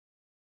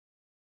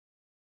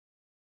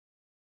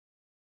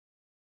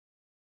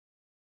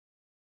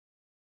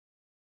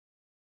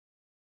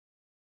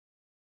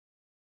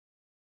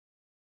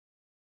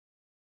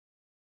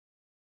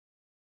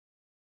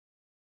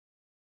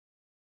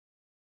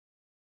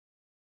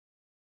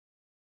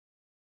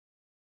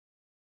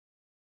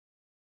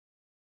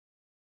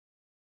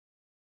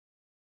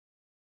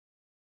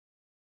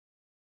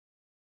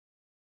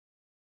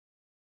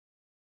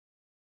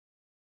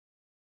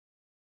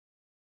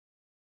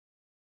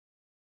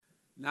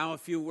Now a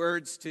few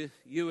words to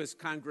you as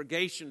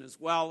congregation as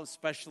well,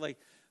 especially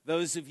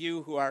those of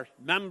you who are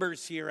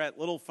members here at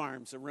Little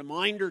Farms. A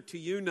reminder to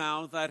you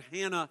now that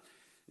Hannah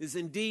is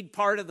indeed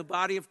part of the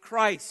body of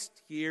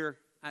Christ here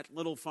at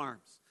Little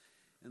Farms,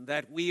 and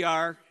that we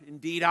are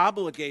indeed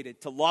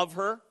obligated to love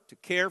her, to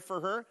care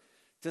for her,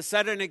 to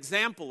set an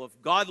example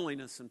of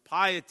godliness and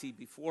piety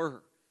before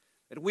her,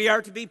 that we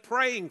are to be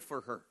praying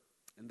for her,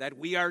 and that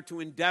we are to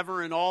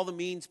endeavor in all the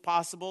means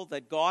possible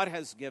that God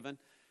has given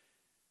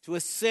to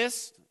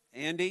assist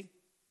Andy,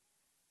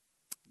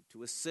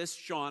 to assist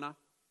Shauna,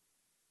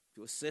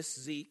 to assist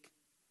Zeke,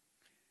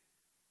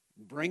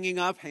 bringing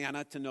up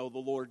Hannah to know the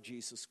Lord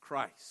Jesus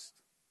Christ.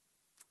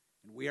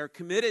 And we are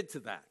committed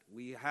to that.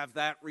 We have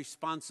that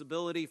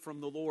responsibility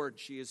from the Lord.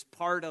 She is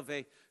part of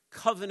a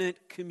covenant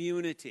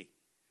community,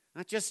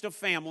 not just a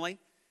family.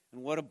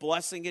 And what a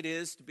blessing it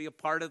is to be a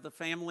part of the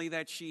family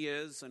that she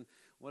is, and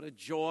what a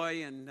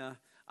joy and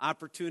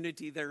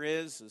opportunity there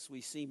is as we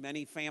see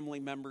many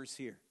family members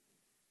here.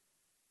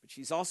 But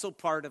she's also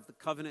part of the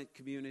covenant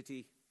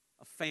community,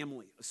 a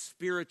family, a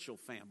spiritual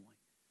family,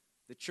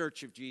 the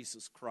Church of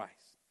Jesus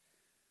Christ.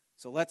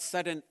 So let's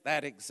set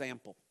that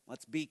example.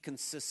 Let's be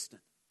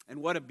consistent.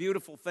 And what a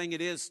beautiful thing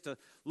it is to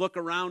look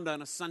around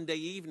on a Sunday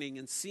evening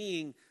and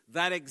seeing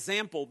that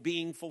example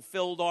being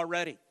fulfilled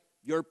already.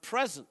 Your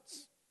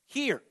presence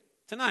here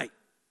tonight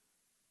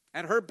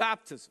at her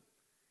baptism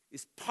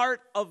is part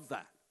of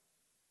that.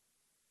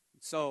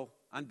 So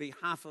on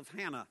behalf of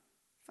Hannah,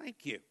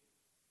 thank you.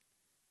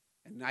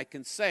 And I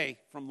can say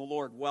from the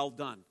Lord, well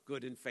done,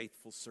 good and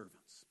faithful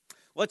servants.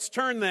 Let's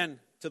turn then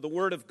to the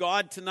Word of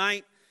God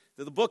tonight,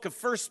 to the book of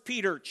 1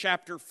 Peter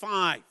chapter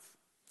 5.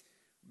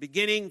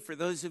 Beginning, for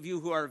those of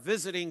you who are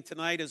visiting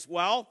tonight as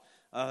well,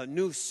 a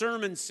new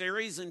sermon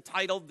series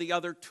entitled The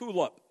Other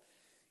Tulip.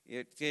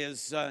 It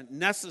is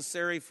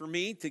necessary for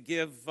me to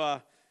give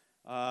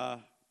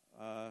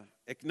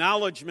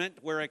acknowledgement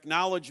where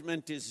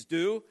acknowledgement is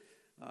due.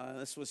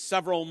 This was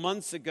several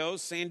months ago.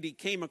 Sandy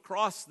came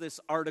across this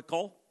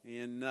article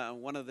in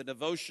one of the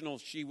devotionals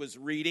she was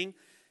reading,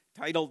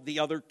 titled The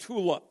Other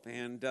Tulip.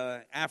 And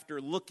after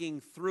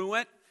looking through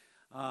it,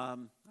 I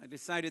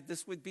decided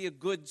this would be a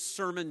good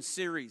sermon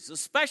series,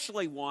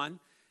 especially one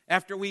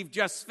after we've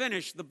just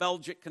finished the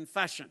Belgic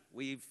Confession.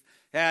 We've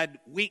had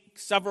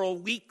several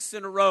weeks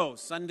in a row,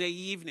 Sunday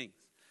evenings,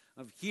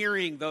 of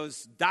hearing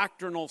those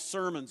doctrinal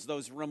sermons,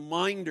 those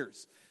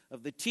reminders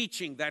of the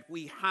teaching that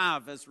we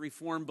have as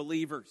Reformed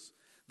believers.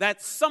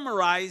 That's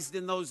summarized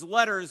in those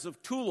letters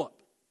of Tulip.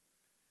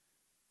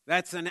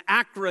 That's an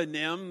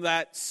acronym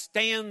that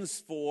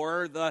stands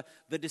for the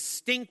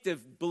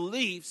distinctive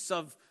beliefs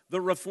of the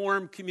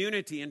Reformed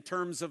community in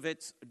terms of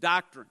its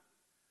doctrine.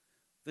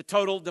 The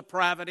total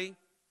depravity,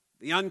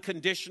 the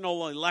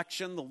unconditional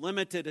election, the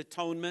limited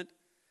atonement,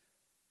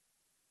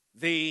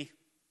 the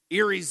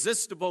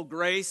irresistible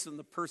grace, and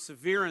the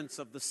perseverance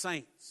of the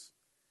saints.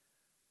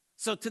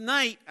 So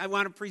tonight, I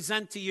want to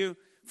present to you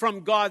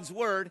from God's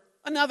Word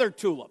another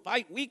tulip.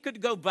 We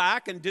could go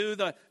back and do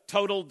the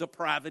total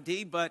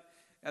depravity, but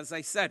as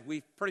I said,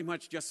 we've pretty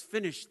much just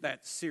finished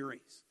that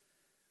series.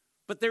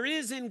 But there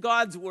is in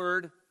God's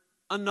Word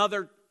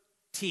another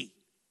T.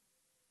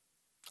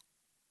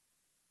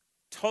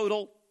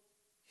 Total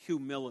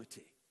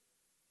humility.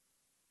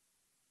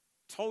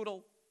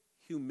 Total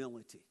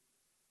humility.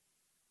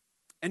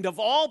 And of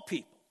all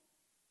people,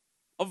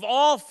 of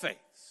all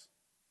faiths,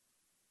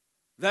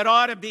 that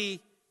ought to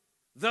be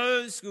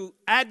those who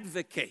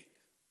advocate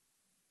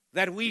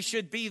that we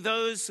should be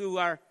those who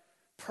are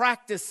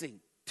practicing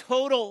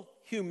total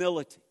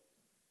humility.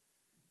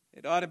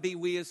 It ought to be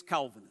we as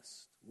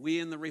Calvinists,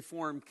 we in the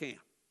Reformed camp.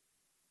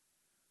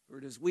 For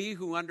it is we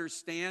who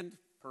understand,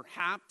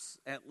 perhaps,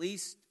 at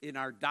least in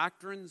our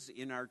doctrines,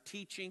 in our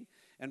teaching,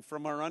 and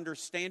from our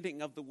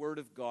understanding of the Word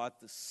of God,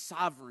 the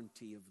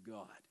sovereignty of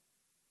God.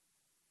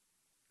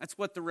 That's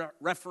what the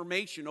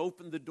Reformation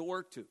opened the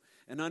door to,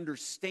 an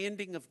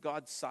understanding of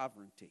God's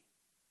sovereignty.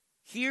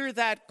 Hear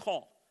that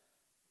call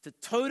to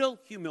total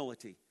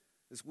humility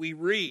as we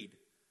read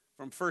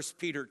from 1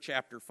 Peter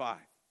chapter 5.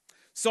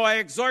 So I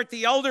exhort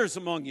the elders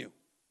among you,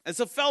 as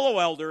a fellow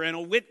elder and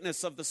a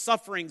witness of the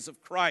sufferings of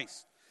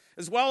Christ,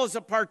 as well as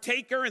a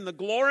partaker in the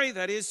glory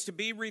that is to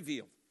be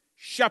revealed.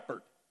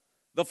 Shepherd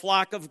the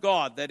flock of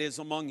God that is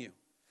among you,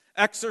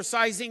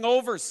 exercising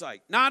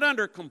oversight, not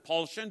under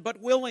compulsion,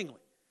 but willingly,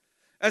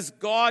 as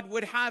God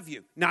would have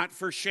you, not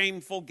for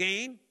shameful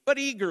gain, but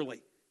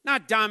eagerly,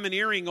 not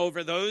domineering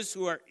over those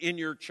who are in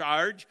your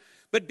charge,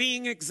 but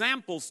being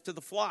examples to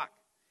the flock.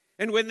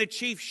 And when the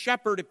chief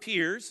shepherd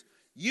appears,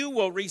 you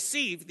will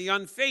receive the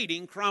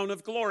unfading crown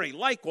of glory.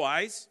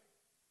 Likewise,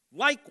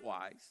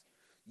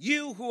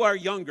 you who are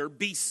younger,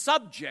 be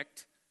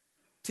subject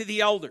to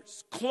the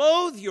elders.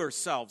 Clothe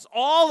yourselves,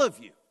 all of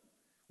you,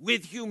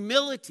 with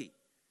humility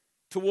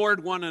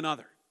toward one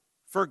another.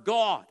 For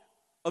God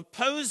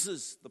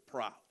opposes the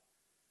proud,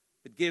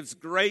 but gives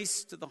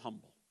grace to the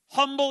humble.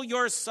 Humble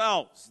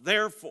yourselves,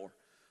 therefore,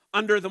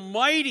 under the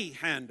mighty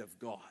hand of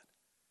God,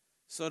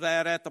 so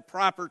that at the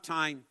proper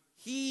time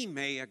he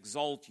may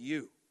exalt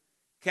you,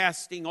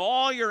 casting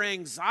all your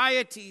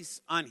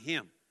anxieties on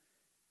him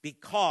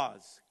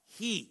because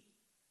he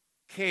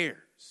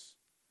cares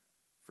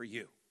for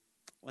you.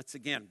 Let's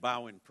again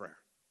bow in prayer.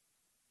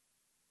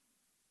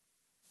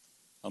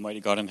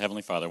 Almighty God and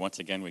Heavenly Father, once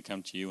again we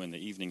come to you in the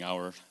evening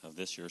hour of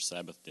this your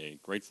Sabbath day.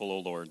 Grateful, O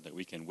Lord, that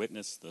we can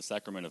witness the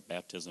sacrament of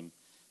baptism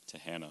to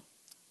Hannah.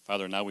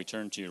 Father, now we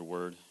turn to your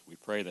word. We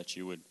pray that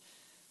you would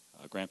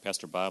grant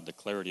Pastor Bob the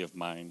clarity of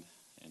mind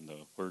and the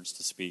words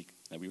to speak,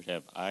 that we would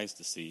have eyes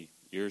to see,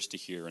 ears to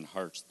hear, and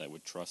hearts that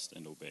would trust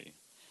and obey.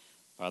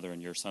 Father,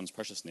 in your Son's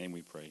precious name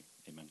we pray.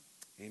 Amen.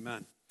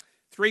 Amen.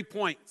 3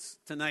 points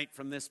tonight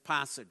from this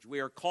passage. We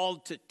are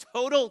called to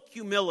total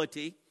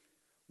humility.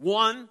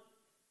 1,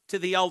 to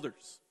the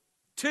elders.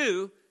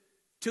 2,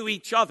 to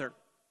each other.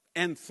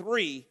 And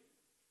 3,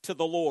 to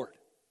the Lord.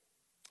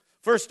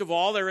 First of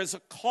all, there is a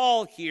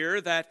call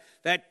here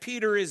that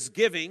Peter is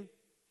giving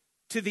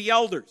to the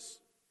elders.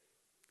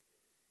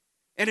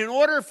 And in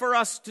order for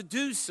us to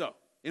do so,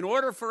 in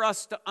order for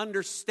us to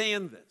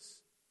understand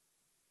this,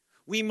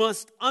 we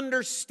must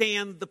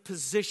understand the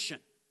position.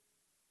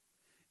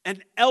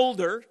 An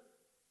elder,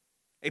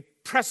 a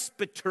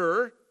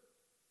presbyter,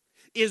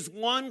 is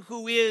one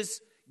who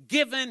is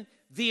given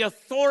the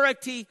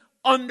authority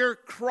under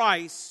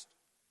Christ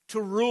to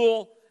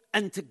rule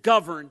and to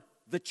govern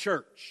the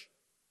church.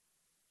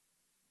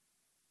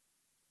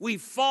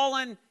 We've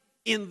fallen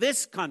in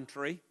this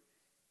country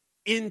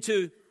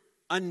into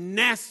a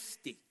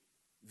nasty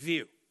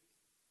view.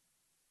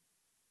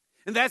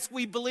 And that's,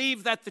 we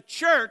believe that the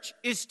church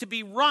is to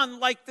be run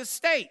like the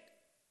state.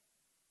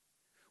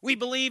 We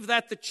believe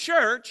that the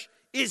church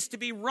is to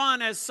be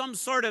run as some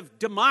sort of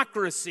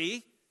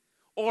democracy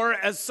or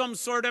as some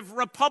sort of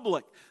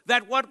republic.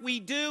 That what we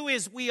do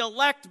is we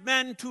elect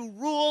men to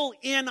rule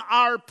in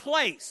our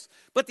place.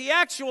 But the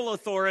actual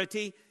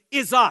authority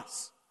is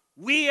us.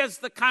 We as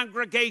the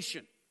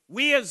congregation,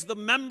 we as the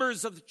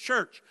members of the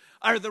church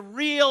are the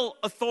real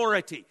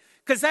authority.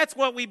 Because that's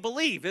what we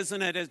believe,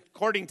 isn't it,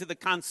 according to the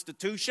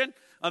Constitution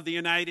of the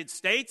United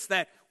States,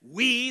 that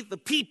we, the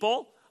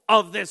people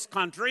of this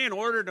country, in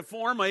order to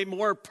form a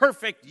more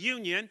perfect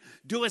union,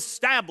 do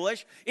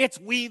establish it's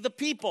we the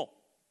people.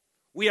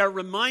 We are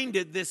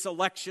reminded this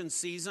election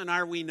season,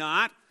 are we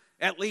not?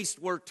 At least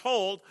we're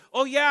told,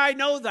 oh yeah, I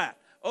know that.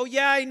 Oh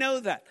yeah, I know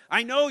that.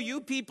 I know you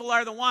people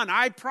are the one.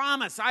 I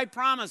promise,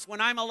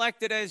 when I'm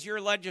elected as your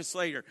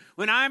legislator,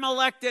 when I'm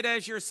elected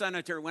as your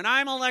senator, when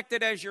I'm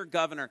elected as your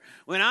governor,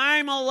 when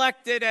I'm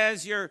elected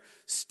as your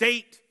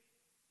state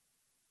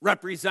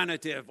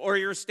representative or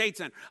your state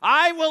senator,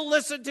 I will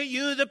listen to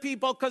you, the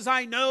people, because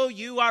I know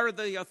you are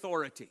the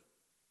authority.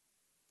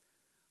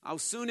 How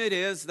soon it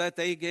is that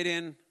they get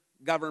in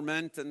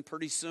government, and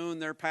pretty soon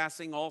they're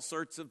passing all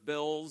sorts of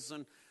bills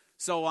and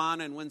so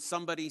on, and when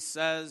somebody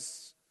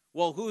says,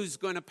 well, who's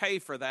going to pay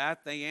for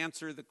that? They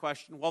answer the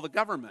question, well, the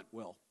government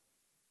will.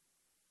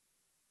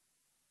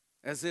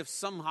 As if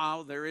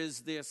somehow there is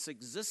this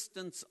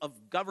existence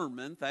of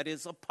government that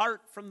is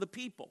apart from the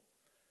people.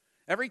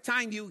 Every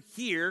time you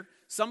hear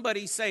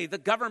somebody say the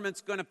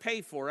government's going to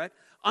pay for it,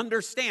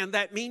 understand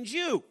that means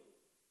you.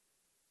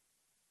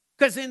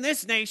 Because in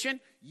this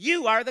nation,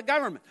 you are the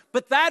government.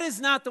 But that is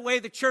not the way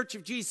the Church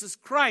of Jesus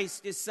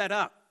Christ is set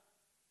up.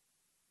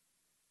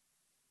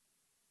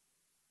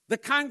 The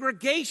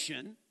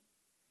congregation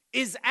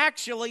is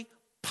actually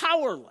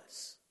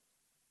powerless.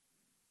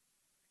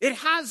 It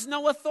has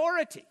no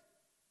authority.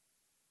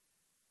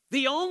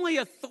 The only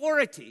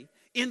authority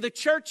in the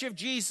Church of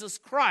Jesus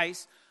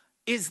Christ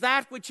is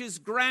that which is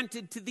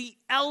granted to the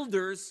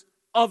elders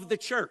of the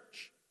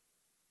church.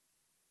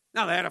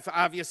 Now, that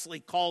obviously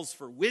calls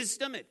for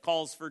wisdom. It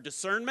calls for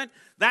discernment.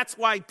 That's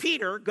why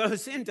Peter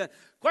goes into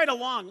quite a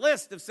long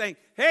list of saying,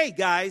 hey,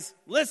 guys,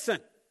 listen.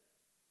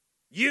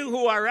 You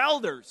who are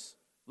elders,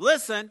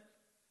 listen,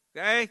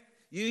 okay?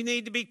 You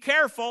need to be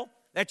careful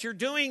that you're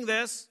doing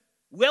this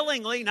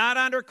willingly, not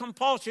under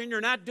compulsion. You're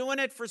not doing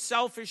it for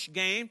selfish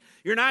gain.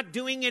 You're not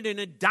doing it in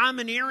a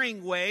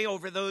domineering way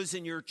over those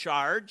in your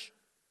charge.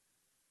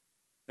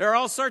 There are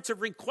all sorts of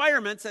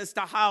requirements as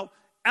to how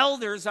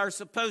elders are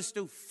supposed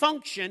to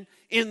function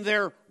in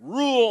their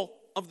rule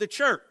of the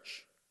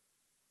church.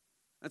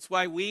 That's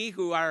why we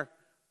who are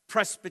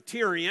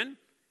Presbyterian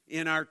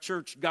in our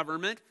church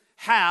government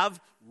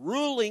have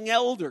ruling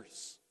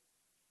elders.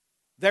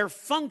 Their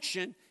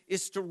function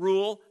is to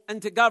rule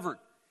and to govern.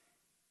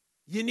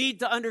 You need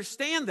to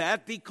understand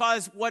that,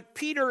 because what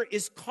Peter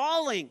is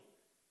calling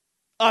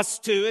us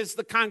to as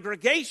the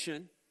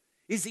congregation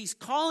is he's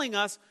calling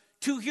us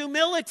to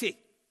humility.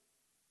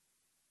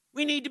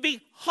 We need to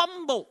be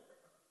humble,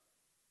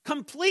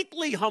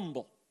 completely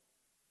humble,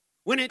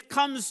 when it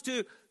comes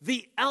to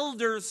the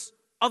elders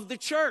of the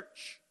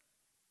church.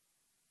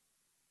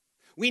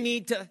 We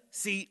need to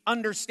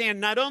understand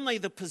not only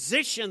the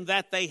position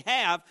that they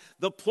have,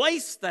 the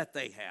place that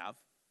they have,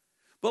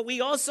 but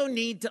we also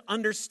need to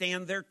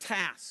understand their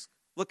task.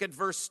 Look at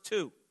verse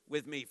 2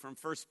 with me from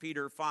 1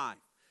 Peter 5.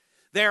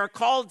 They are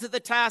called to the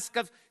task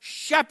of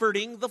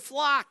shepherding the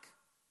flock.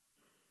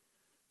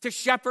 To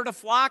shepherd a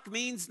flock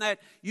means that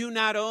you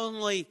not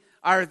only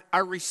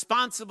are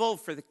responsible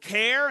for the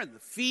care and the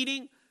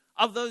feeding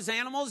of those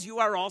animals, you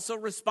are also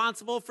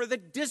responsible for the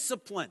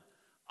discipline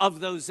of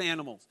those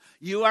animals.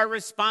 You are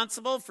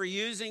responsible for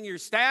using your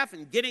staff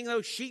and getting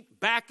those sheep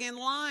back in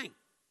line.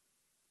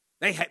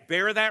 They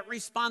bear that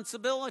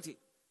responsibility.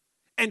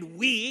 And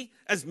we,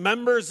 as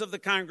members of the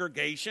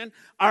congregation,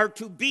 are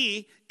to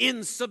be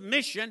in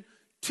submission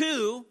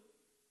to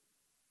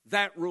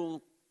that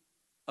rule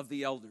of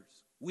the elders.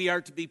 We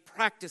are to be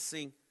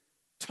practicing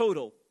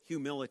total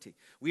humility.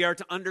 We are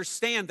to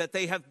understand that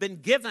they have been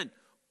given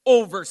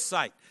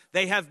oversight.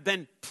 They have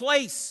been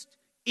placed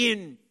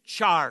in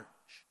charge.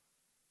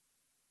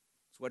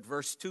 That's what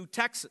verse 2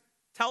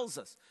 tells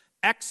us.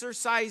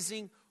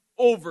 Exercising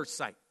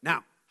oversight.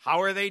 Now,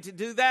 how are they to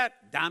do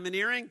that?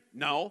 Domineering?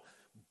 No.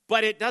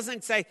 But it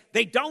doesn't say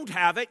they don't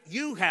have it,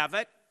 you have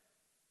it.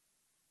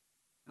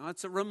 Now,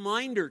 it's a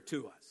reminder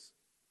to us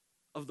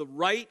of the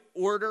right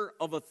order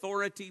of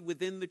authority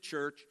within the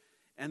church,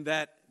 and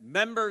that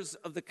members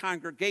of the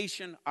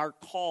congregation are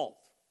called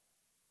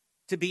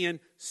to be in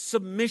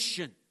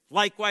submission.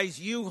 Likewise,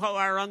 you who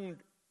are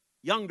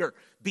younger,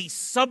 be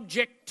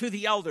subject to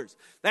the elders.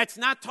 That's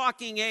not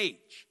talking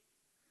age.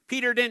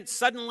 Peter didn't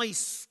suddenly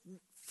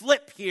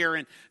flip here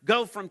and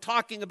go from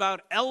talking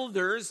about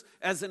elders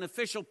as an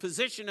official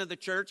position of the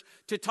church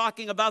to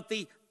talking about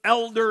the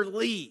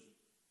elderly.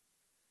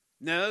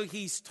 No,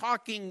 he's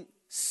talking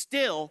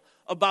still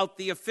about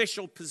the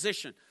official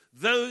position.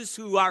 Those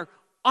who are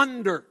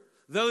under,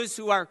 those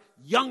who are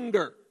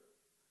younger.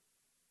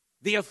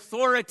 The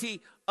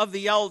authority of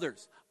the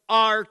elders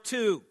are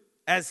to,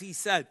 as he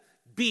said,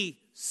 be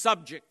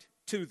subject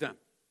to them.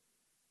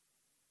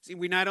 See,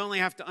 we not only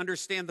have to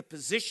understand the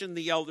position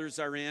the elders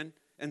are in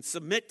and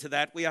submit to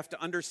that, we have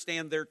to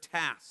understand their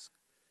task.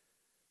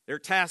 Their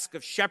task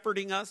of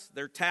shepherding us,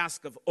 their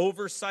task of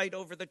oversight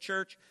over the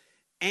church,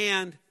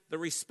 and the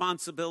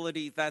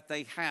responsibility that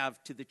they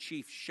have to the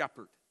chief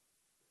shepherd.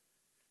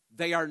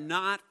 They are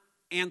not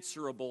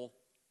answerable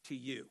to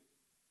you.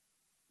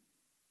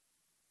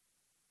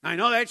 I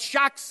know that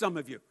shocks some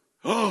of you.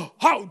 Oh,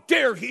 how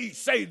dare he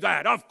say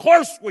that? Of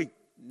course we...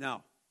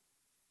 No.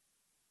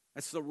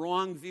 That's the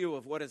wrong view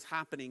of what is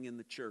happening in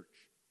the church.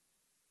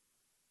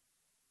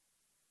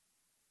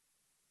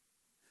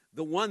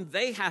 The one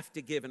they have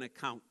to give an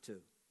account to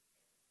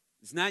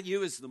is not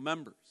you as the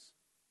members.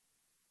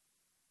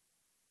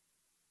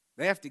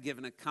 They have to give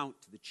an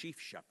account to the chief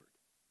shepherd.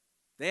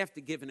 They have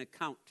to give an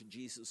account to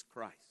Jesus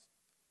Christ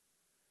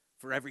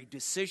for every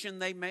decision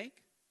they make,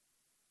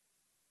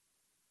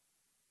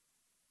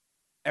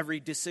 every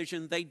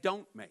decision they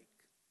don't make.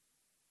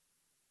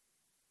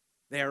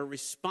 They are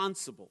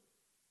responsible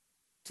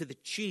to the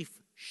chief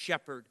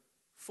shepherd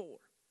for.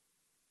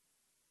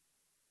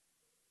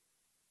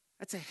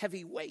 That's a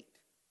heavy weight.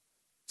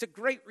 It's a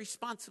great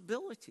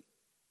responsibility.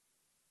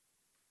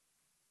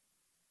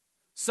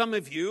 Some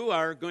of you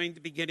are going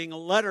to be getting a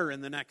letter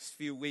in the next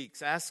few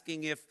weeks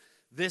asking if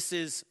this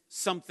is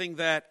something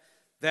that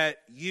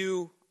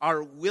you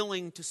are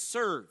willing to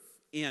serve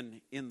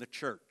in the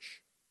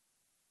church.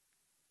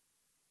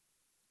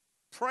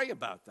 Pray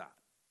about that.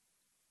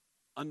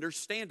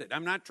 Understand it.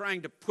 I'm not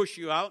trying to push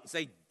you out and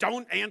say,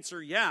 don't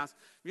answer yes.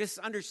 Just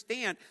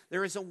understand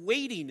there is a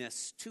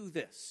weightiness to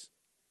this.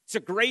 It's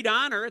a great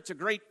honor. It's a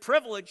great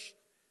privilege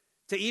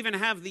to even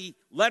have the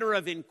letter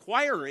of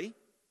inquiry.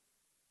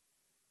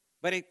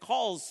 But it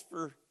calls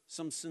for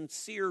some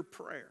sincere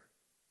prayer.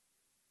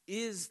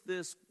 Is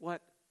this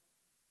what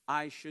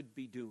I should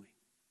be doing?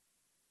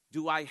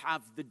 Do I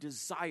have the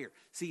desire?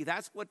 See,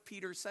 that's what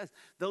Peter says.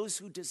 Those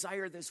who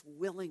desire this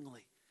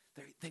willingly,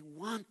 they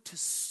want to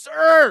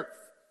serve.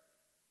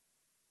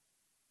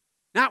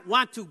 Not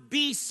want to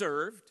be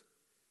served.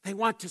 They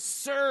want to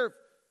serve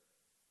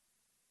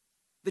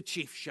the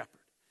chief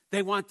shepherd.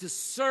 They want to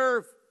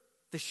serve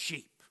the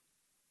sheep.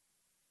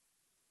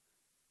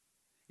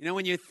 You know,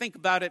 when you think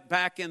about it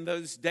back in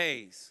those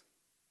days,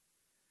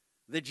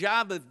 the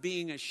job of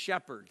being a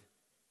shepherd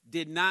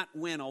did not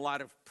win a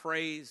lot of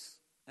praise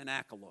and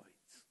accolades.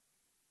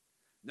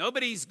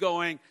 Nobody's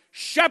going,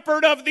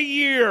 shepherd of the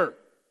year.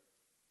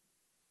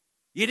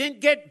 You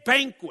didn't get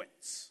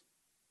banquets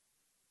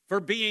for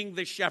being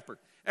the shepherd.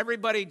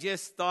 Everybody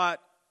just thought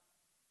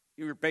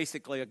you were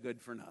basically a good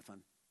for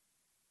nothing.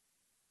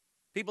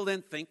 People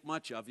didn't think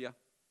much of you.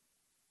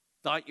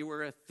 Thought you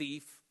were a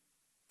thief.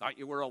 Thought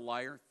you were a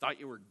liar. Thought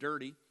you were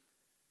dirty.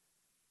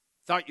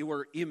 Thought you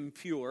were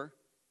impure.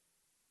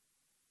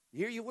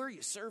 Here you were.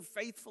 You served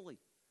faithfully.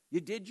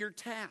 You did your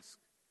task.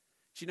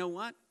 But you know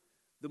what?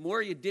 The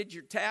more you did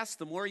your task,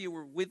 the more you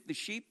were with the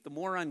sheep, the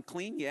more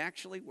unclean you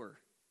actually were.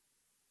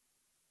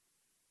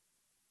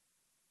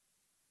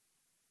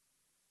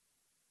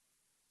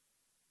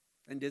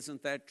 And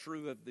isn't that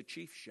true of the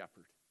chief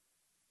shepherd?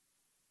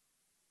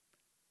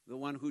 The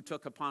one who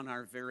took upon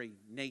our very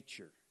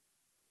nature,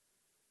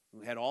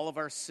 who had all of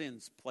our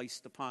sins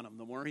placed upon him.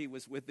 The more he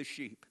was with the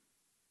sheep,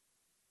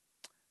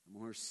 the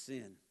more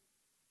sin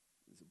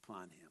is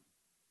upon him.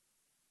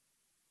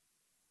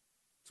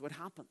 That's what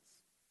happens.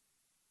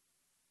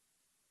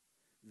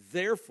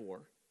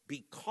 Therefore,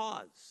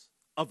 because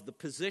of the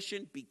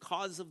position,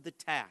 because of the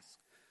task,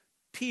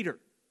 Peter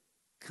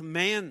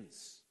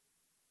commands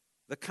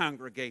the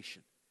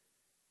congregation,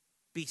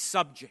 be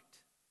subject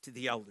to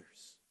the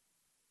elders.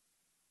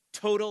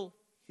 Total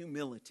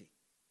humility.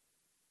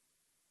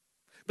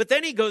 But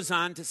then he goes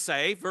on to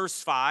say,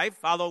 verse 5,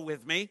 follow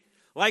with me.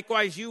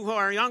 Likewise, you who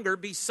are younger,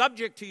 be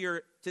subject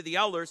to the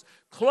elders.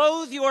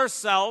 Clothe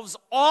yourselves,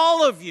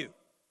 all of you.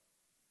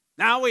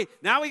 Now we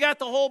got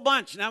the whole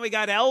bunch. Now we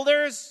got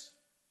elders.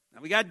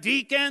 Now we got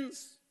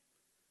deacons.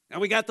 Now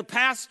we got the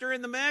pastor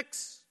in the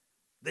mix,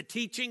 the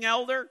teaching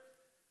elder.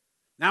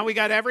 Now we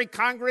got every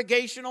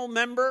congregational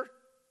member.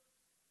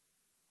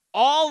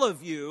 All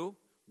of you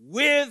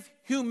with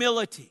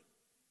humility.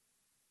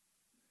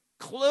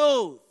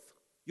 Clothe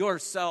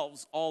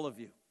yourselves, all of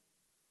you.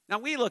 Now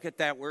we look at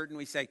that word and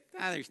we say,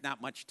 there's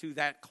not much to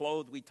that.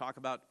 Clothe, we talk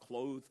about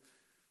clothe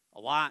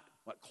a lot.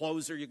 What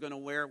clothes are you going to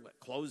wear? What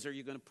clothes are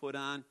you going to put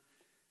on?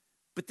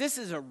 But this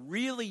is a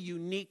really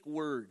unique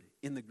word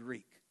in the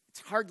Greek.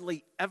 It's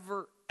hardly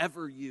ever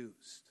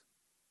used.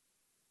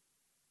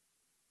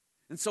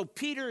 And so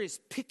Peter is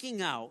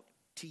picking out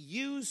to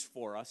use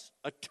for us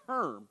a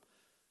term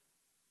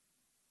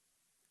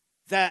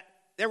that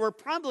there were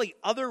probably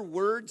other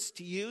words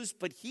to use,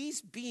 but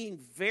he's being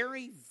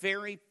very,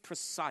 very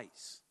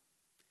precise.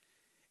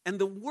 And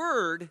the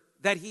word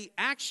that he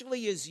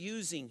actually is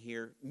using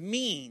here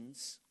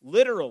means,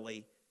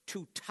 literally,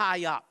 to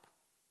tie up.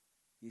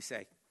 You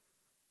say,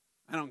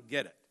 I don't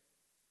get it.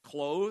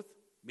 Clothe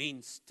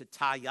means to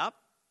tie up?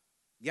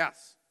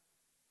 Yes.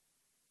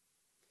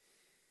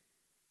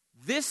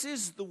 This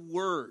is the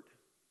word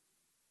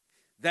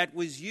that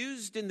was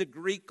used in the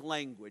Greek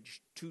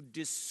language to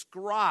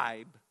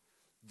describe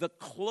the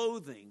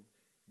clothing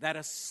that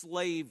a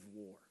slave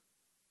wore.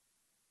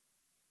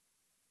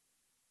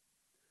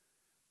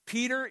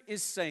 Peter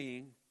is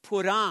saying,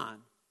 put on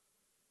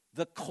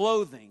the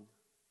clothing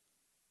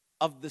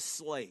of the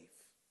slave.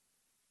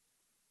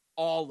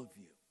 All of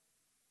you.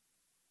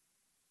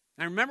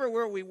 Now remember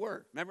where we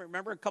were.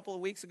 Remember a couple of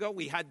weeks ago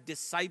we had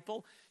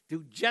disciple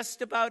do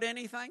just about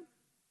anything?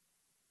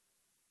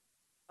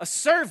 A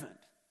servant,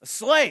 a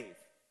slave,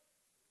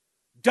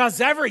 does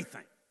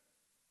everything.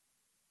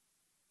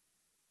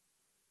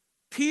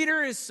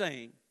 Peter is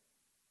saying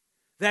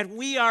that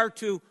we are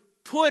to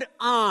put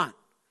on,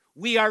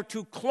 we are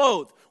to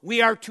clothe,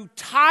 we are to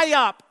tie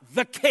up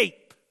the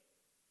cape.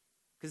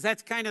 Because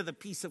that's kind of the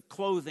piece of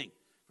clothing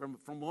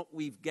from what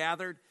we've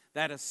gathered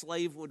that a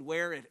slave would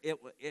wear. It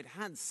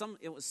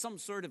was some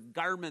sort of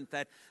garment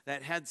that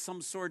had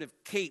some sort of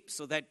cape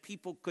so that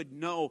people could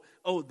know,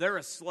 oh, they're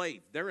a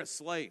slave, they're a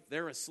slave,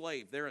 they're a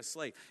slave, they're a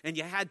slave. And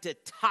you had to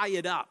tie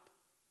it up.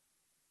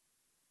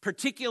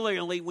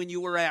 Particularly when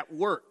you were at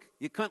work.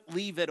 You couldn't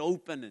leave it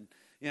open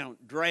and,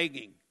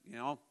 dragging.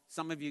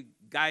 Some of you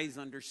guys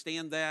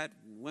understand that,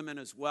 and women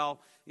as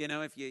well.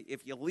 If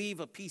you leave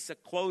a piece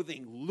of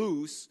clothing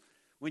loose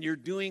when you're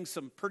doing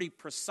some pretty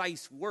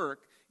precise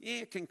work,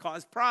 it can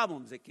cause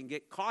problems. It can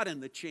get caught in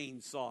the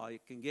chainsaw.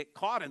 It can get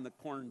caught in the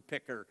corn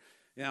picker.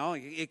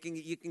 You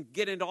can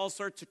get into all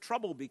sorts of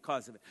trouble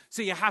because of it.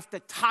 So you have to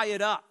tie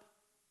it up.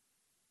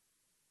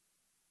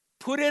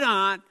 Put it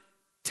on,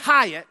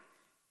 tie it,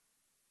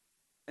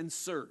 and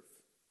serve.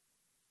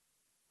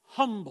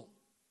 Humble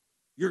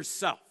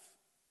yourself.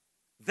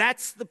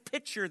 That's the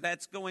picture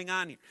that's going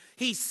on here.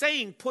 He's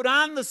saying, put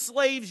on the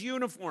slave's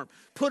uniform.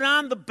 Put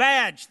on the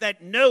badge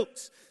that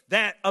notes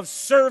that of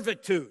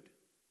servitude.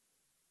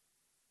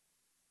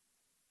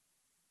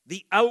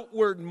 The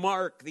outward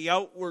mark, the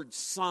outward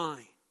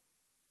sign.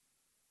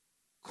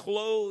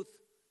 Clothe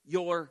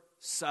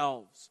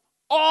yourselves,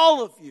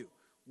 all of you,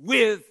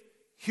 with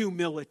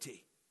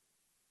humility.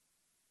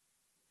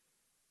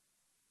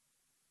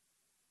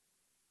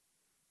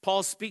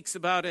 Paul speaks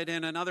about it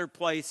in another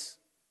place,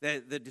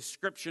 the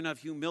description of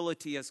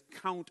humility as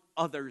count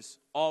others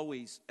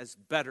always as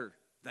better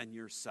than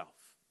yourself.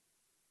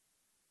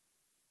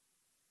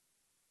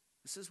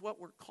 This is what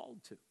we're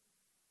called to.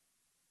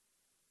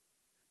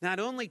 Not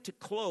only to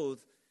clothe,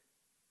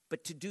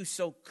 but to do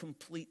so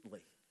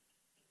completely.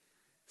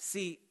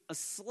 See, a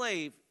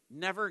slave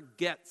never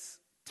gets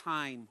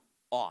time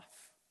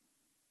off.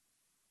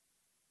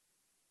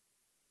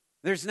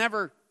 There's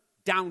never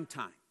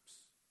downtime.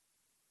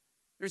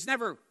 There's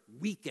never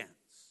weekends.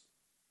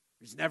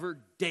 There's never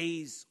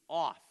days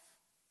off.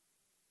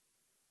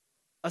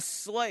 A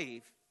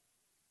slave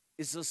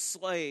is a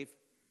slave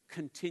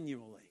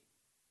continually.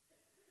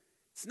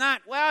 It's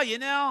not,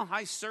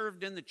 I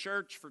served in the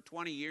church for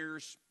 20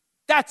 years.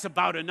 That's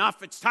about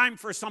enough. It's time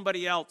for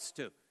somebody else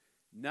to.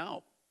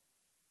 No.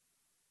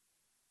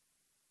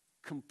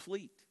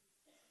 Complete.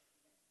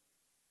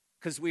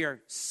 Because we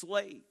are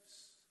slaves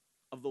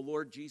of the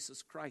Lord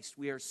Jesus Christ.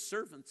 We are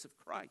servants of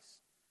Christ.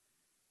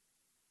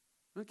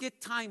 Don't get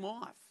time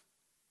off.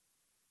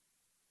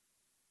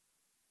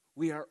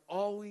 We are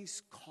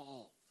always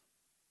called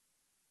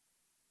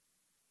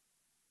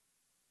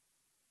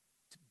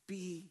to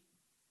be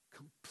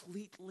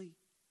completely,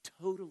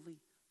 totally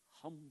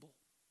humble.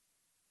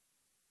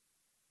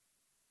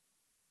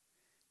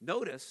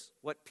 Notice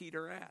what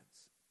Peter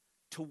adds.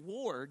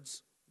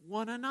 towards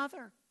one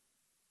another.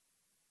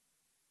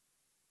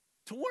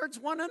 Towards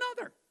one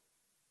another.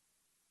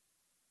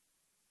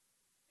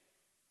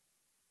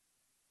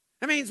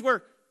 That means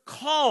we're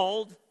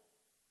called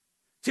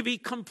to be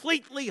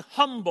completely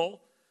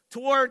humble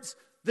towards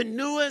the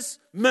newest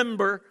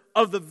member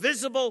of the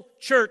visible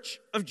church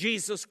of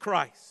Jesus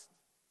Christ,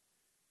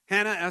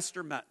 Hannah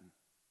Esther Metten.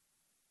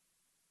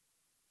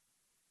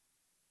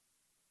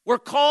 We're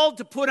called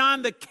to put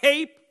on the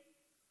cape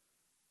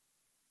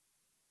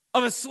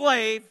of a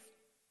slave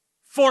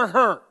for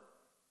her.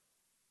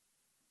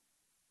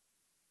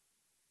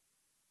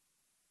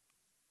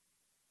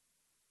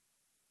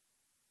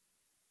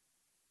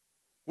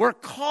 We're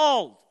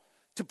called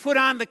to put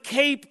on the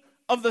cape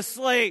of the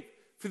slave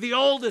for the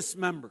oldest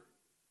member,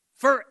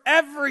 for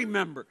every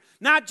member.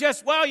 Not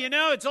just, well,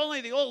 it's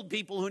only the old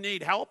people who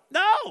need help.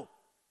 No.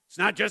 It's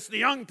not just the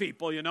young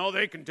people,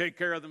 they can take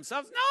care of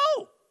themselves.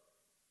 No.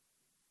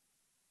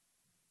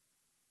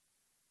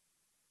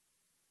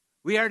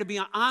 We are to be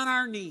on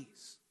our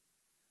knees.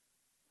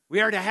 We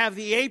are to have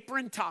the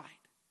apron tied.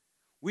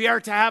 We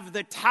are to have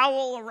the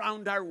towel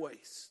around our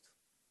waist.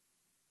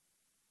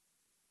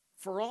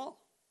 For all.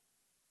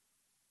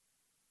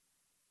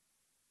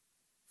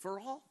 For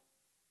all.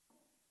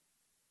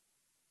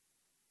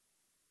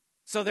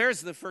 So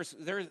there's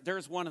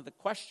one of the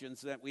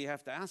questions that we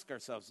have to ask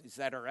ourselves. Is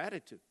that our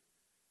attitude?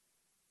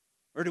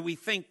 Or do we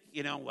think,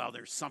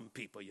 there's some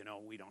people,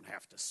 we don't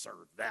have to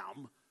serve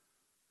them.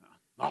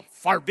 Well,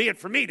 far be it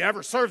from me to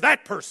ever serve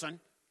that person.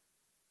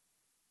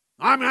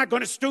 I'm not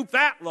going to stoop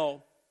that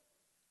low.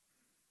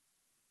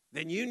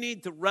 Then you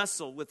need to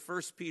wrestle with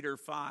 1 Peter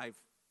 5:5.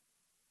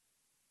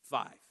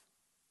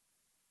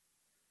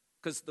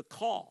 Because the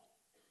call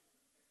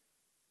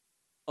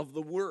of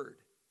the word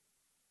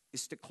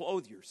is to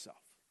clothe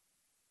yourself.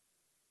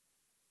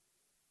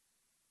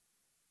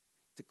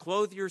 To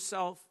clothe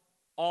yourself,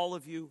 all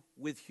of you,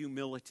 with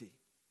humility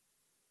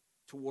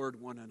toward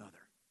one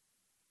another.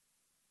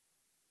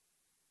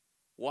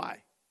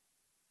 Why?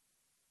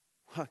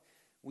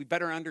 We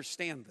better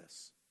understand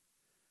this.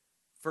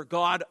 For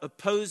God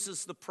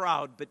opposes the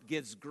proud, but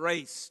gives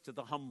grace to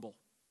the humble.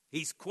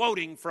 He's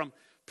quoting from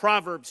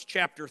Proverbs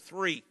chapter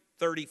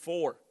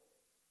 3:34.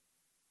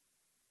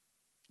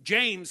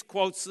 James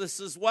quotes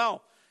this as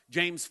well.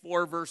 James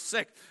 4, verse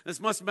 6. This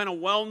must have been a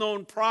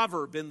well-known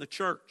proverb in the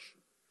church.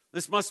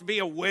 This must be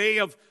a way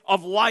of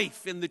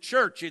life in the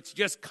church. It's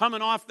just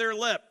coming off their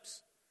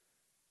lips.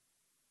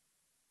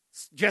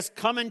 It's just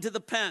coming to the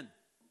pen.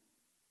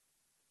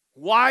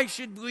 Why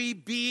should we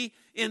be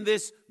in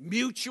this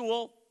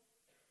mutual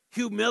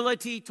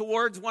humility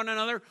towards one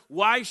another?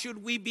 Why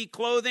should we be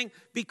clothing?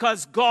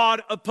 Because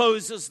God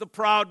opposes the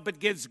proud but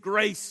gives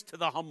grace to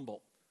the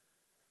humble.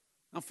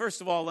 Now,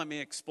 first of all, let me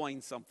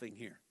explain something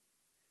here.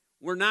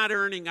 We're not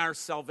earning our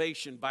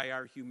salvation by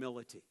our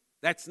humility.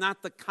 That's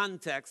not the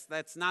context.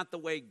 That's not the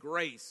way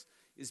grace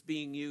is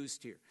being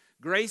used here.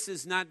 Grace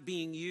is not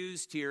being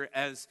used here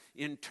as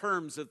in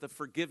terms of the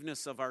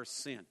forgiveness of our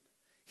sin.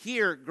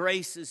 Here,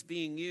 grace is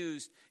being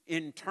used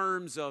in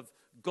terms of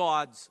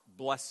God's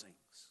blessings.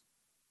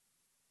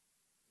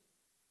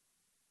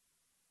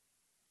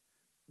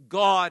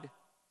 God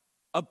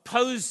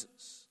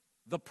opposes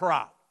the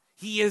proud.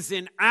 He is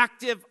in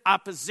active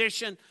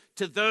opposition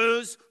to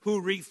those who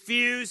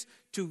refuse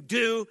to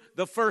do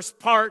the first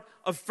part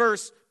of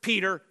 1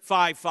 Peter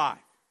 5:5.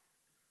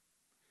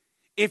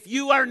 If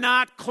you are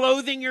not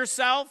clothing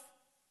yourself,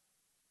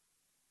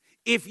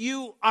 if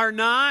you are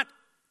not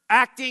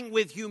acting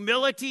with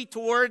humility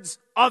towards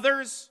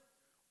others,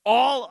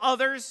 all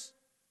others,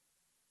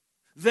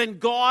 then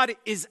God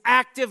is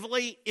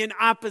actively in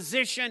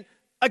opposition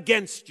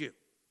against you.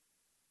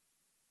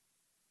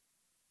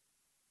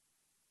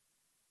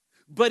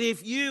 But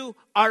if you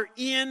are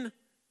in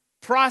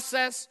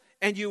process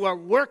and you are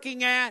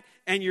working at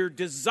and you're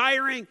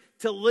desiring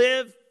to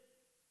live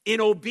in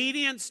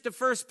obedience to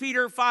 1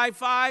 Peter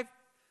 5:5,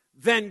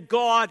 then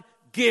God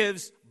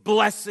gives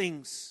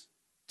blessings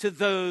to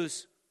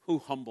those who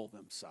humble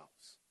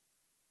themselves.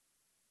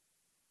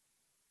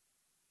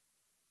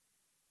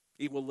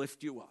 He will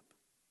lift you up.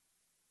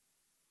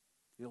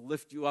 He'll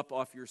lift you up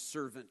off your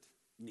servant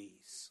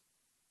knees.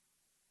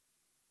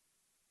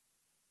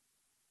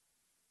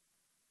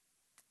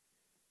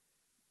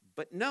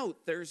 But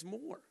note, there's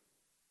more.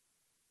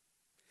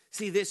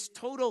 See, this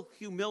total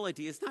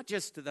humility is not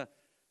just to the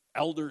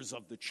elders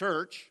of the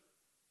church.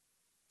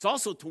 It's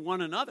also to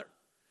one another.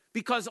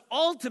 Because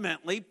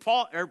ultimately,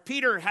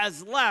 Peter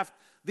has left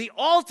the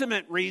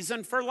ultimate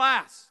reason for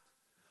last.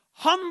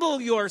 Humble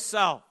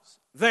yourselves,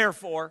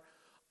 therefore,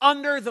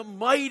 under the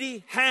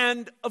mighty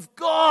hand of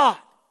God.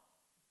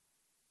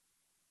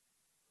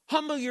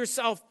 Humble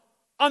yourself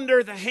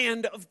under the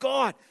hand of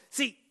God.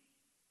 See,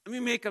 let me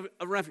make a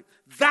reference.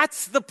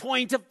 That's the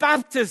point of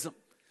baptism.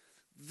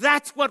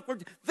 That's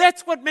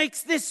what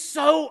makes this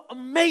so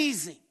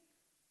amazing.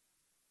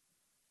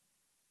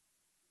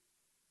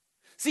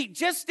 See,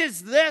 just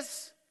as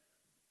this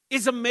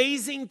is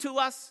amazing to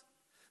us,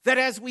 that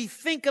as we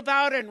think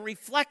about and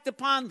reflect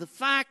upon the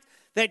fact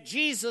that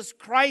Jesus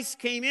Christ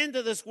came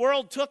into this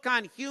world, took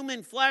on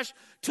human flesh,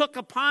 took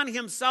upon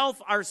himself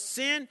our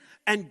sin,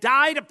 and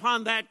died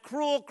upon that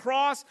cruel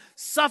cross,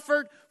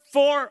 suffered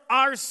for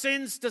our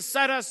sins to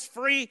set us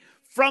free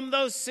from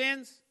those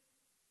sins?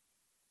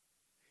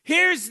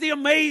 Here's the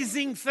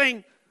amazing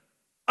thing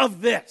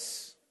of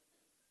this.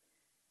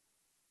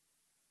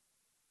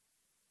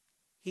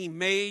 He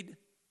made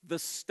the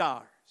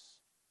stars,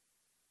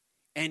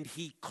 and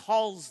he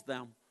calls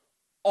them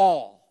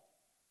all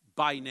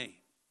by name.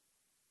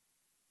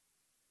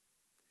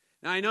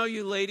 Now, I know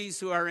you ladies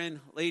who are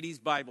in ladies'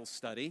 Bible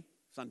study,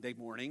 Sunday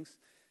mornings,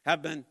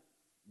 have been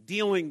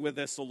dealing with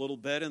this a little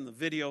bit in the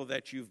video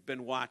that you've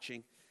been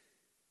watching.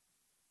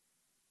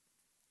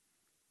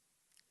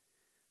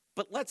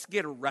 But let's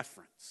get a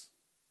reference.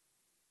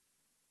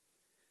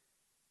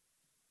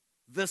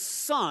 The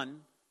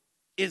sun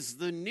is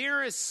the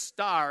nearest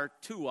star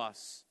to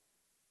us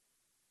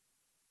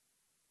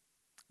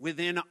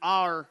within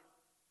our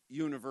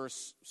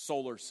universe,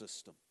 solar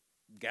system,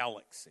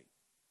 galaxy.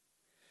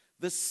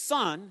 The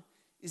sun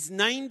is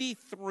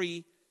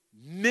 93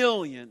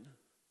 million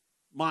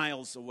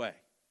miles away.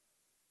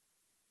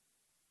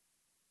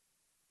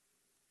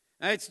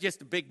 That's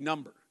just a big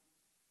number.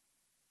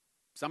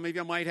 Some of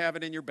you might have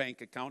it in your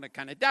bank account. I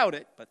kind of doubt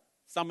it, but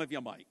some of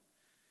you might.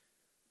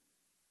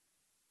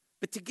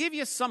 But to give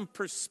you some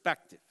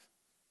perspective,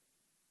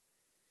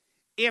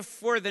 if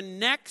for the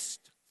next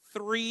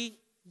 3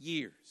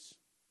 years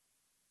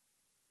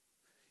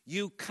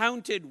you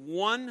counted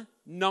one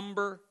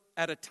number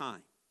at a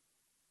time,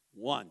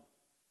 1,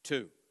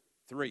 2,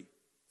 3,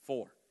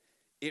 4,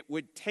 it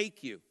would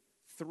take you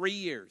 3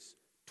 years,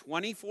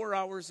 24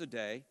 hours a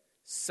day,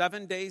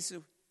 7 days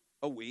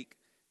a week,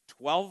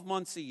 12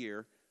 months a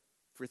year,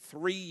 for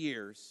 3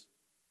 years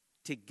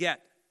to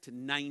get to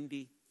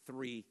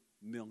 93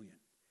 million.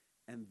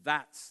 And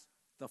that's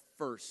the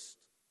first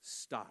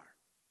star.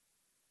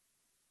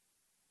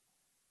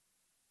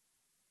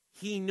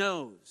 He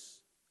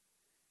knows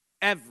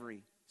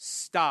every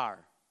star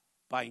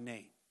by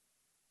name.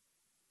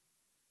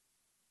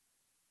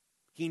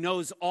 He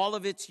knows all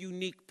of its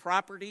unique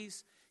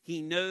properties.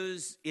 He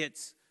knows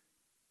its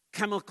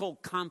chemical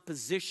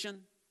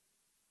composition.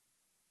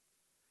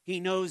 He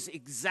knows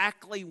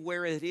exactly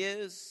where it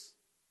is.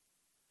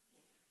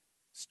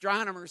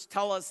 Astronomers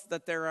tell us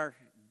that there are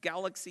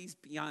galaxies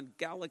beyond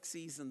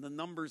galaxies, and the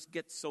numbers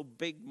get so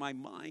big my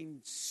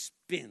mind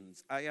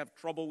spins. I have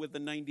trouble with the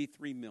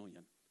 93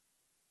 million.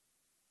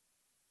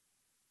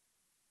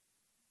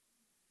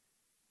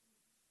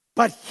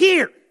 But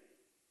here,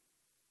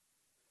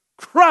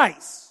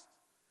 Christ,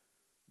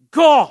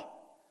 God,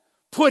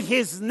 put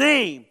his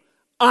name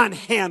on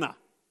Hannah.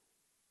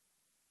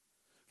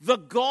 The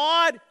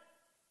God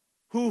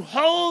who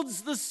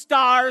holds the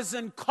stars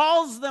and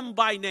calls them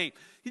by name.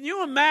 Can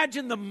you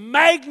imagine the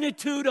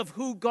magnitude of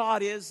who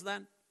God is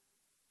then?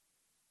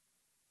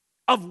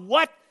 Of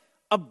what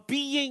a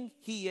being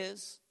he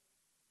is?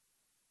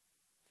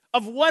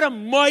 Of what a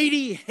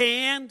mighty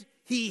hand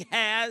he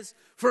has,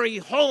 for he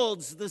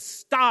holds the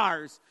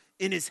stars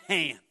in his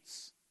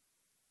hands.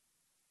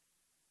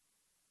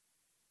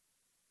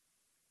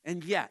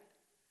 And yet,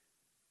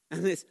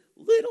 and this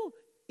little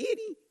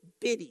itty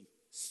bitty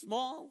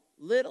small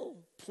little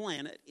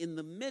planet in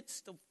the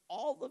midst of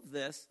all of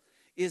this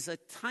is a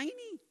tiny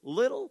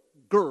little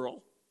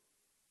girl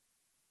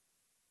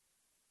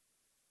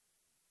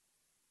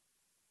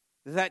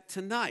that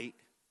tonight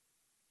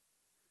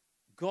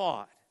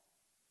God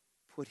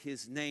put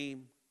his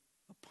name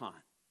upon.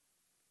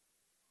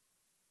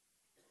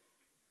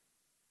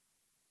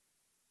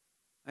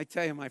 I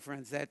tell you, my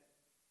friends, that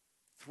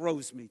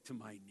throws me to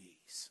my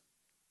knees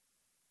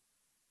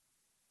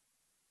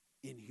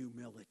in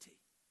humility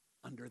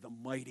under the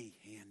mighty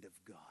hand of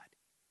God.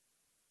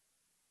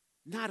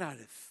 Not out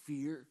of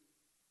fear,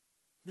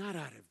 not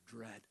out of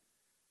dread,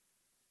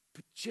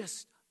 but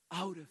just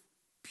out of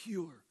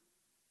pure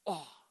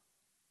awe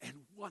and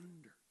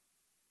wonder.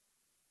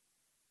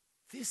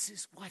 This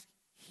is what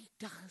he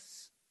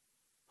does.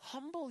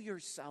 Humble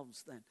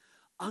yourselves then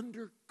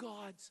under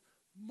God's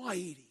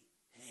mighty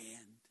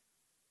hand.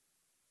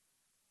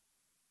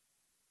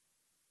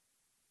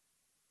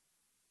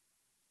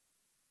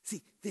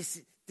 See,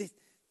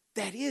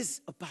 that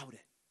is about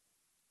it.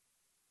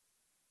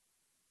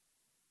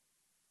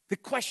 The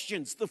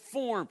questions, the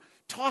form,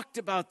 talked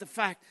about the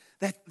fact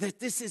that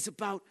this is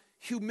about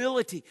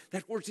humility,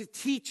 that we're to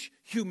teach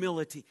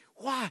humility.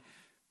 Why?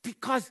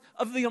 Because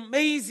of the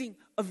amazing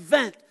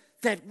event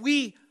that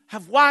we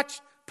have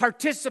watched,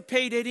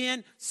 participated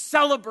in,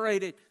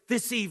 celebrated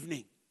this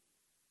evening.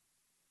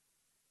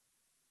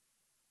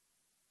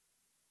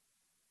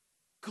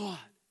 God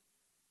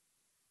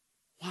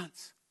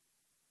wants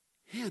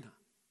Hannah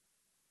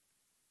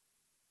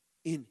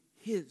in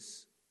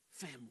his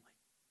family.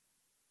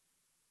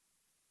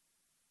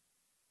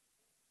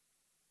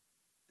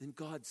 And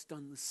God's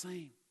done the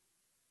same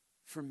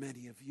for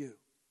many of you.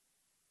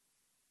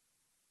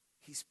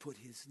 He's put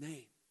his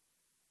name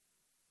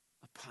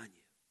upon you.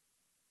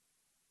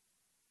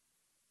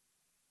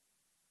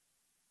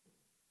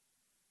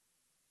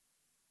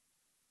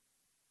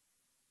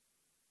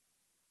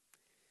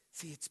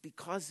 See, it's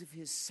because of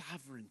his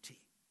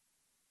sovereignty,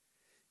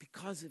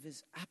 because of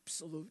his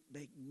absolute,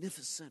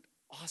 magnificent,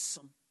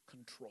 awesome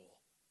control.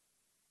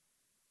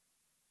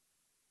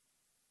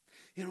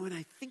 You know, when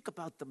I think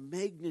about the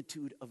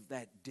magnitude of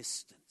that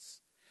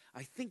distance,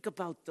 I think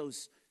about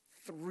those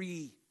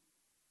 3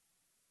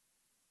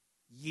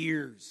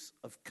 years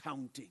of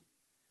counting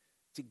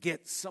to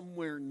get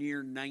somewhere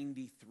near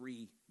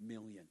 93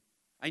 million.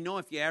 I know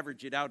if you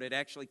average it out, it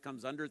actually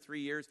comes under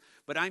 3 years,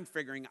 but I'm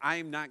figuring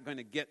I'm not going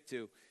to get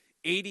to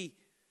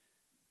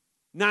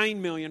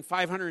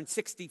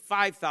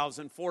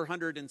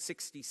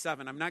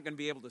 89,565,467. I'm not going to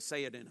be able to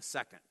say it in a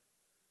second.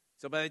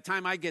 So by the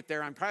time I get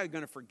there, I'm probably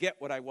going to forget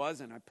what I was,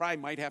 and I probably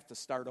might have to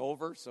start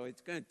over, so it's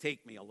going to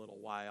take me a little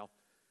while.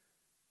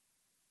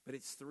 But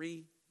it's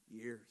 3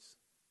 years.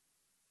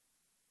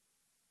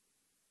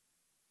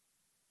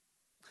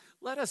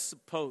 Let us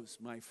suppose,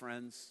 my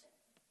friends,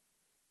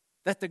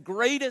 that the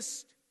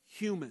greatest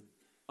human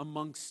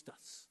amongst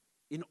us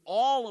in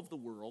all of the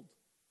world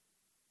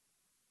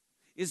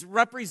is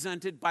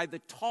represented by the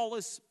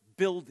tallest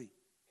building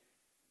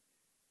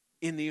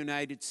in the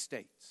United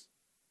States,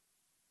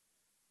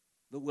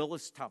 the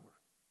Willis Tower,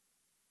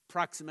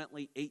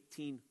 approximately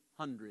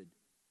 1,800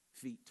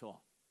 feet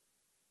tall.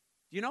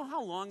 Do you know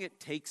how long it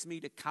takes me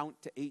to count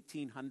to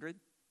 1,800?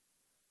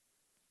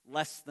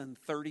 Less than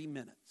 30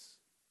 minutes.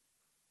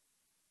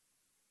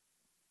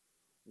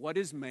 What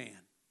is man?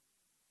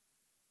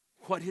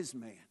 What is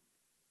man?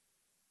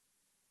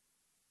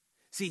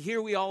 See,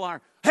 here we all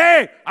are.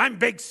 Hey, I'm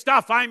big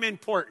stuff. I'm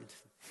important.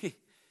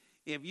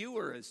 If you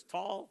were as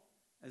tall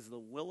as the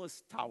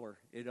Willis Tower,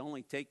 it'd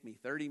only take me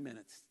 30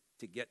 minutes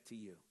to get to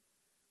you.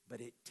 But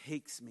it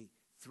takes me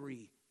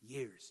 3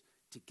 years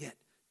to get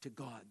to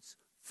God's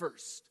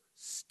first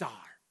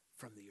star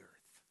from the earth.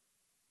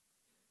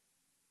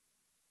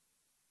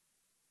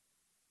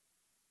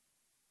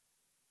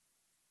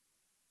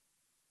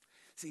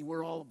 See,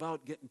 we're all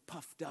about getting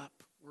puffed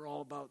up. We're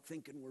all about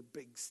thinking we're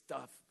big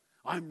stuff.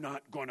 I'm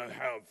not going to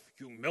have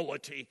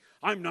humility.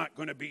 I'm not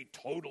going to be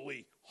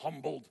totally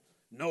humbled.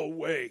 No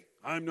way.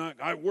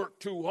 I work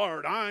too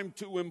hard. I'm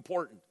too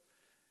important.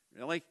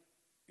 Really?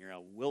 You're a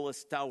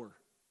Willis Tower.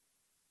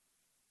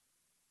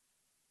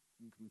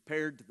 And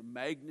compared to the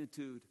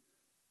magnitude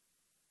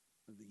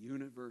of the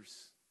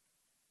universe,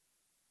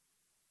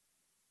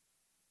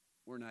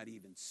 we're not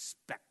even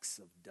specks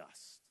of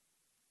dust.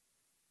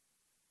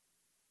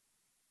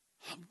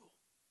 Humble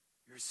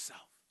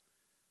yourself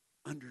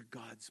under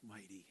God's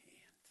mighty hand.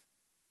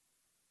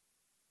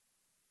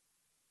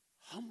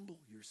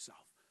 Humble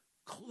yourself.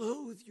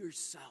 Clothe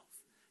yourself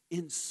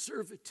in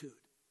servitude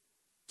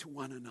to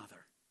one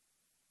another.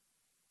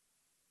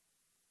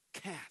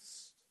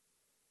 Cast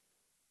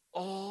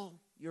all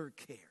your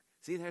care.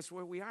 See, that's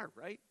where we are,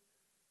 right?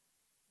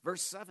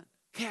 Verse 7.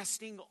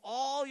 Casting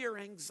all your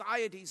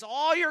anxieties,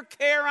 all your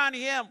care on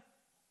him.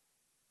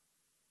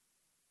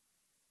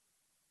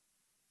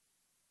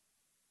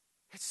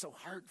 It's so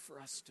hard for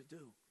us to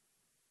do.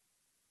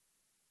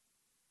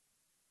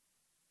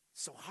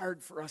 So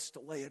hard for us to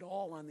lay it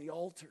all on the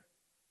altar.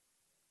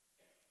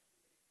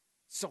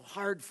 So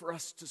hard for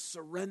us to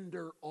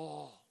surrender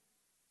all.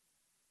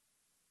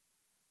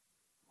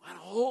 Want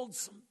to hold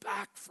some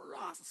back for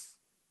us.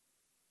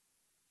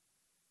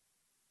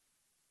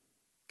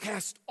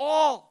 Cast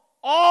all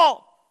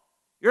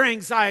your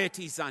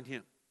anxieties on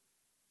him.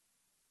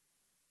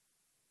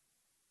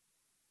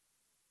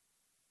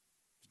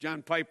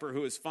 John Piper,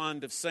 who is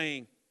fond of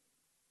saying,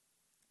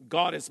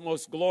 God is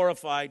most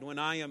glorified when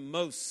I am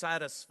most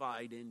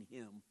satisfied in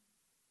him.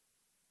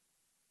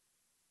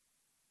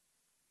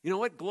 You know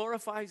what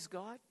glorifies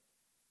God?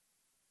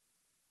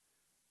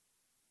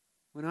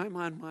 When I'm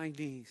on my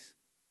knees,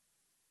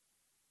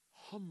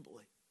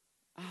 humbly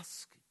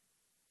asking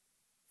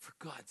for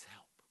God's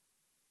help.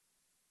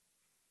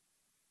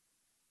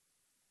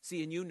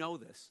 See, and you know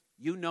this.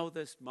 You know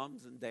this,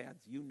 moms and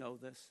dads. You know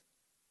this.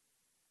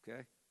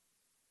 Okay?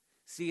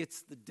 See,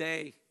 it's the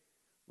day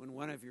when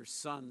one of your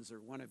sons or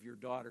one of your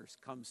daughters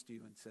comes to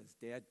you and says,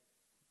 Dad,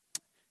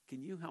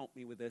 can you help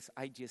me with this?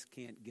 I just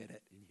can't get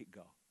it. And you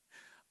go,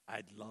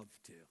 I'd love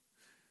to.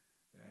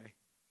 Okay?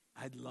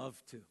 I'd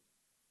love to.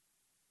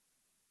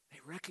 They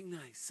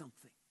recognize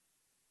something.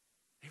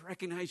 They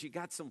recognize you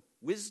got some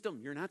wisdom.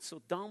 You're not so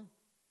dumb.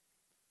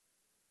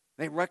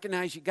 They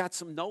recognize you got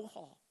some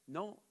know-how.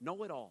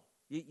 Know-it-all.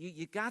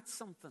 You got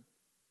something.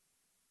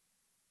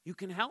 You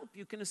can help.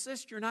 You can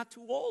assist. You're not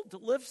too old to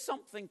live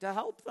something to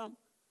help them.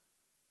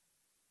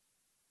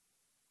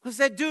 What does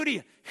that do to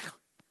you?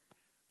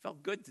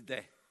 Felt good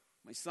today.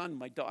 My son,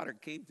 my daughter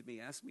came to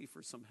me, asked me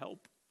for some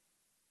help.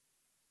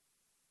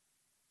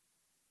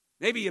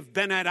 Maybe you've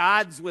been at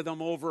odds with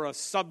them over a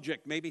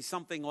subject, maybe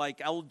something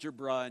like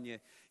algebra, and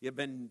you've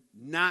been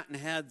knotting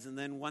heads, and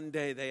then one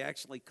day they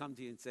actually come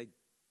to you and say,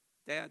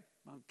 Dad,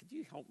 Mom, could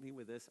you help me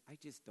with this? I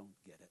just don't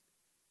get it.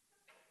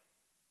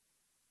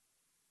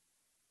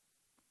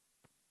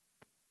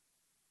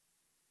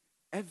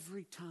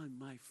 Every time,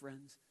 my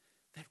friends,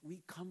 that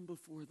we come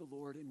before the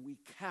Lord and we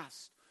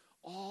cast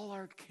all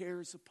our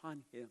cares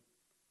upon him,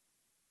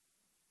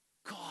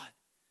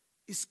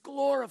 is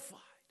glorified.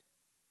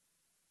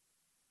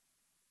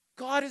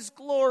 God is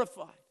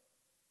glorified.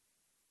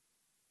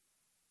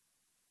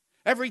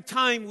 Every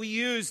time we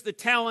use the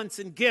talents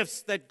and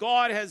gifts that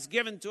God has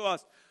given to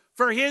us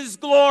for His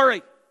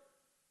glory,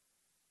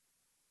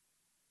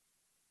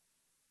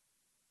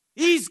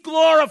 He's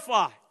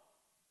glorified.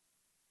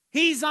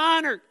 He's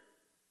honored.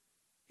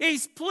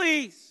 He's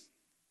pleased.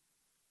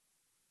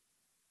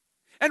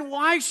 And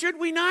why should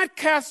we not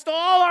cast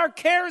all our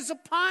cares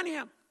upon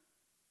Him?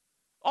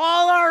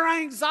 All our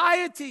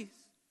anxieties?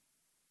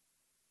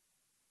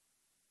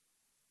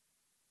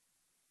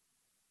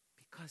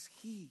 Because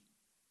He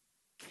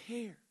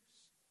cares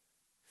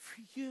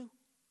for you.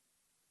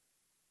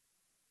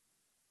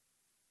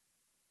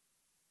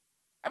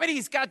 I mean,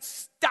 He's got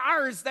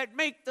stars that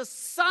make the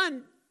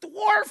sun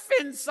dwarf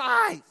in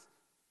size.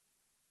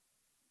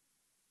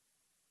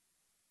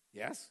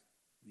 Yes,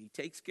 He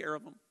takes care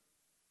of them.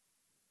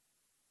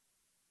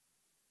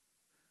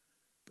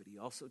 But He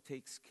also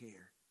takes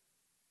care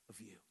of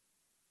you.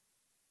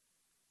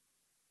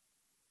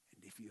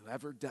 And if you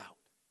ever doubt,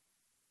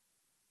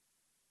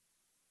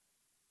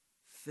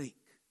 think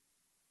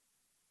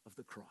of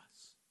the cross.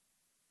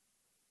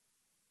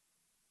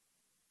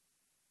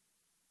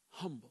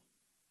 Humble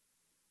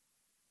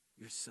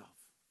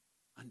yourself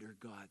under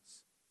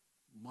God's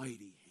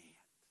mighty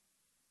hand,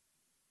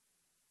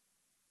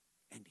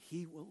 and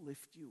He will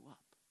lift you up.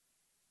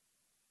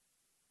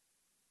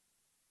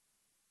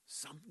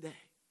 Someday.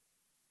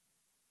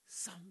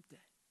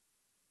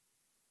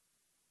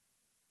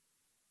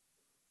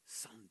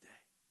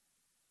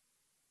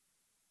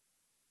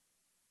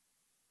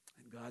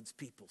 And God's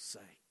people say,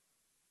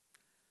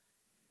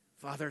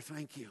 Father,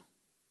 thank you.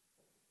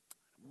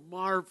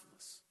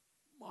 Marvelous,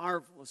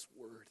 marvelous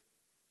word.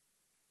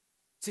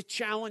 It's a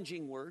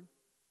challenging word.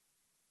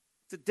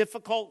 It's a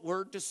difficult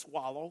word to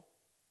swallow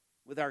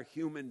with our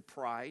human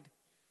pride.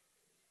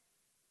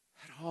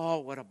 But oh,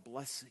 what a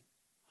blessing.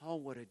 Oh,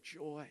 what a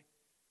joy.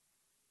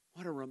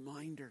 What a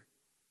reminder.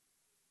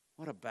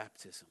 What a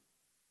baptism.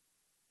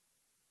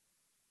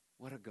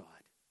 What a God.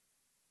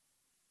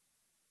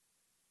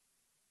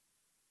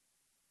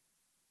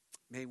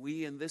 May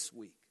we in this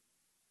week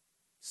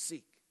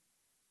seek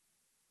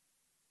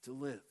to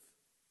live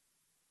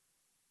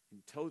in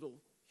total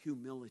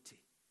humility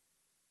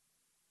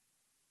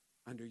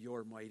under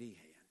your mighty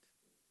hand,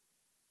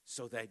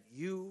 so that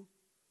you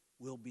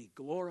will be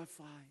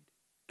glorified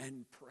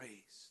and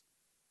praised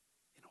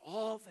in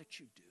all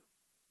that you do.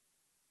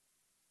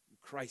 In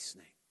Christ's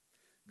name.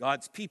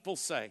 God's people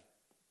say,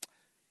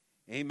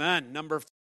 amen. Number